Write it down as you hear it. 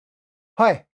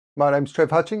Hi, my name's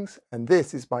Trev Hutchings and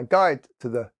this is my guide to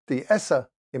the DeEsser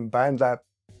in Bandlab.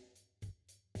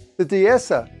 The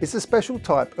DeEsser is a special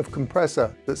type of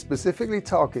compressor that specifically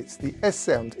targets the S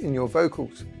sound in your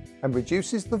vocals and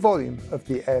reduces the volume of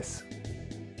the S.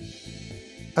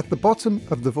 At the bottom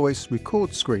of the voice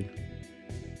record screen,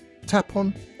 tap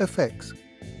on Effects.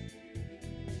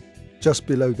 Just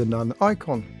below the None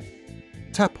icon,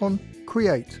 tap on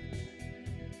Create.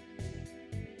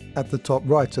 At the top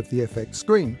right of the effects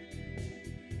screen,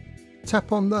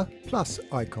 tap on the plus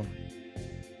icon.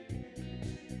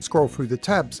 Scroll through the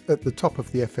tabs at the top of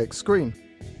the effects screen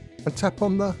and tap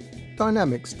on the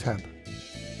Dynamics tab.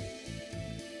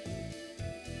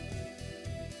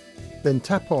 Then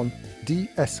tap on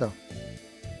DeEsser.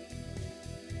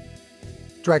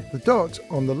 Drag the dot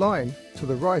on the line to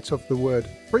the right of the word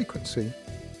frequency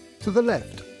to the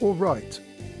left or right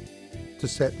to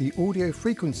set the audio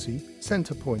frequency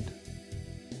center point.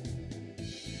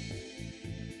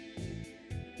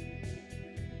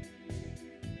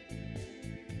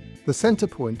 The center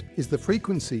point is the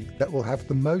frequency that will have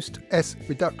the most S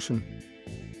reduction.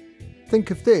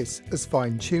 Think of this as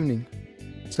fine tuning,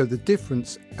 so the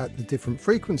difference at the different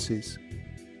frequencies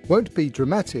won't be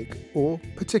dramatic or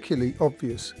particularly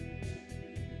obvious.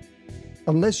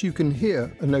 Unless you can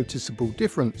hear a noticeable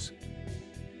difference,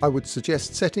 I would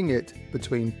suggest setting it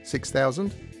between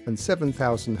 6000 and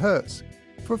 7000 Hz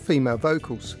for female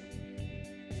vocals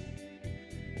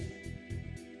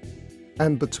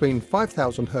and between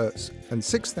 5000 Hz and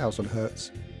 6000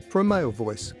 Hz for a male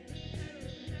voice.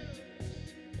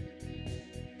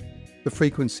 The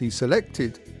frequency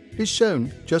selected is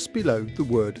shown just below the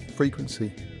word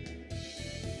frequency.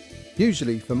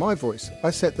 Usually for my voice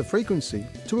I set the frequency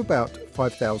to about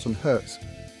 5000 Hz.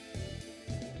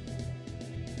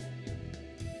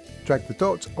 Drag the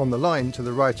dot on the line to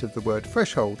the right of the word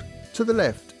threshold to the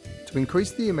left to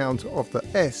increase the amount of the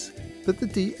S that the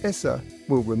DeEsser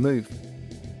will remove.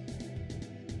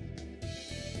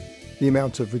 The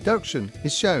amount of reduction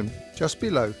is shown just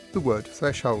below the word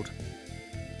threshold.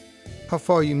 How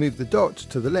far you move the dot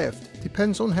to the left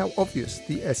depends on how obvious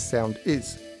the S sound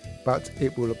is, but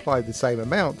it will apply the same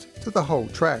amount to the whole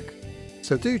track.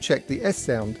 So do check the S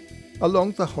sound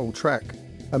along the whole track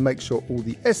and make sure all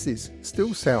the S's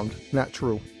still sound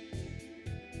natural.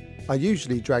 I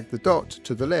usually drag the dot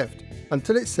to the left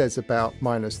until it says about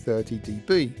 -30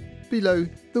 dB below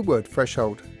the word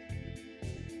threshold.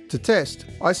 To test,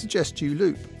 I suggest you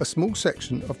loop a small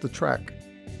section of the track.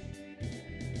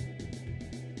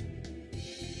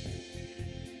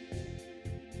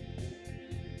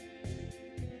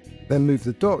 Then move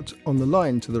the dot on the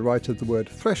line to the right of the word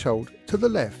threshold to the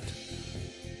left.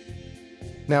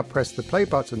 Now press the play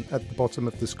button at the bottom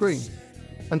of the screen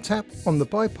and tap on the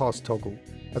bypass toggle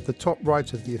at the top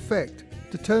right of the effect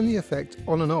to turn the effect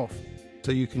on and off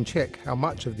so you can check how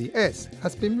much of the S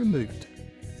has been removed.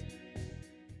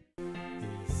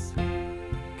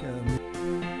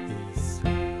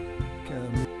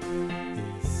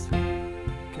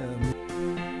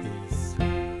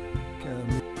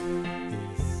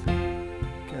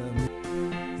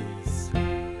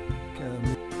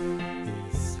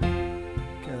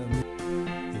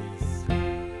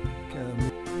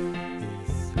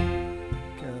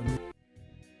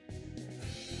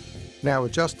 Now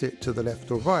adjust it to the left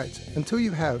or right until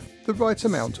you have the right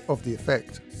amount of the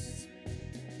effect.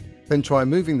 Then try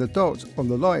moving the dot on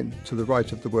the line to the right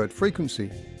of the word frequency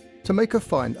to make a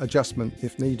fine adjustment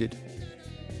if needed.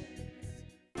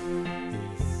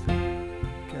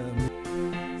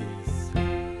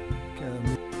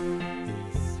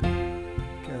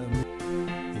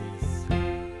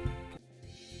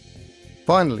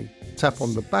 Finally, tap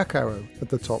on the back arrow at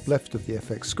the top left of the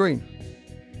FX screen.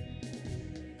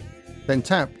 Then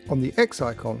tap on the X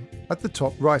icon at the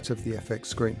top right of the FX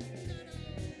screen.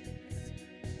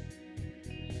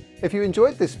 If you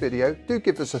enjoyed this video, do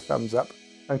give us a thumbs up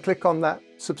and click on that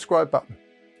subscribe button.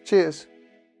 Cheers!